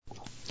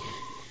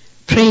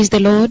Praise the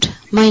Lord,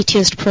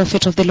 mightiest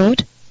prophet of the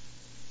Lord.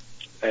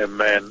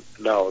 Amen.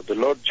 Now, the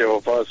Lord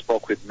Jehovah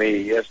spoke with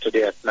me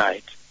yesterday at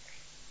night.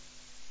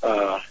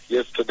 The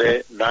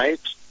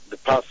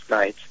past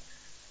night,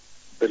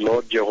 the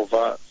Lord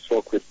Jehovah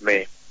spoke with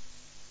me.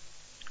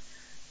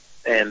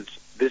 And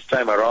this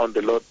time around,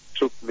 the Lord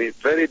took me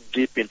very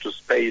deep into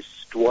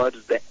space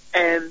towards the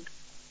end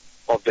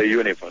of the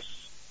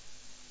universe.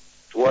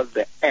 Towards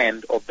the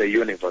end of the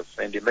universe.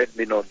 And He made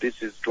me know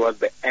this is towards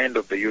the end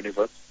of the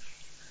universe.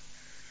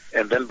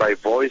 And then by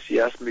voice,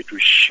 He asked me to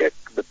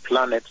shake the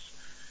planets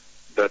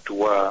that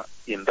were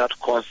in that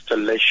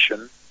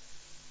constellation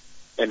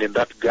and in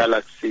that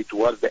galaxy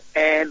towards the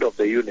end of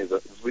the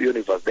universe,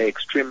 the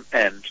extreme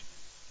end.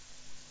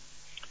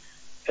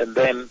 And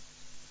then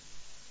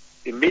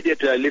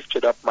immediately I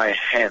lifted up my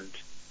hand,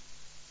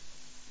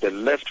 the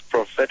left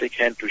prophetic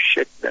hand, to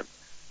shake them.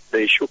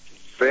 They shook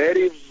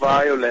very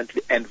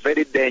violently and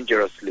very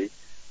dangerously,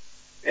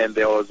 and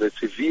there was a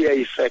severe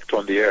effect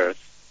on the earth.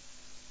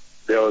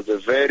 There was a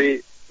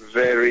very,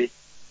 very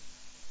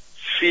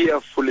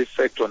fearful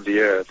effect on the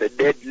earth, a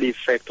deadly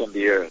effect on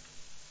the earth.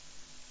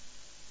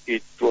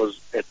 It was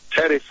a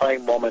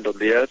terrifying moment on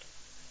the earth.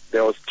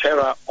 There was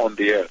terror on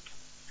the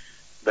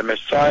earth. The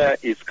Messiah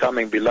is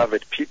coming,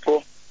 beloved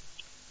people,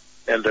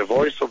 and the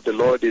voice of the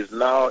Lord is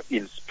now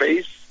in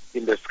space,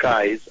 in the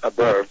skies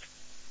above.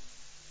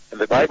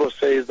 And the Bible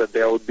says that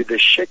there will be the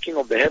shaking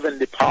of the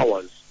heavenly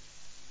powers,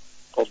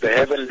 of the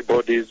heavenly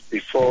bodies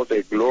before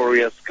the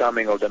glorious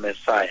coming of the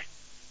Messiah.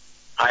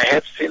 I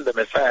have seen the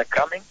Messiah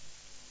coming.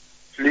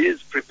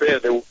 Please prepare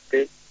the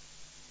way,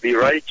 be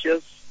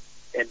righteous,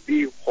 and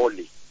be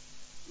holy.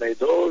 May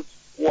those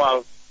who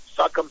have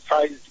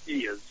circumcised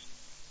ears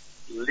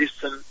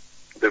listen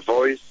to the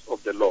voice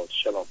of the Lord.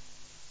 Shalom.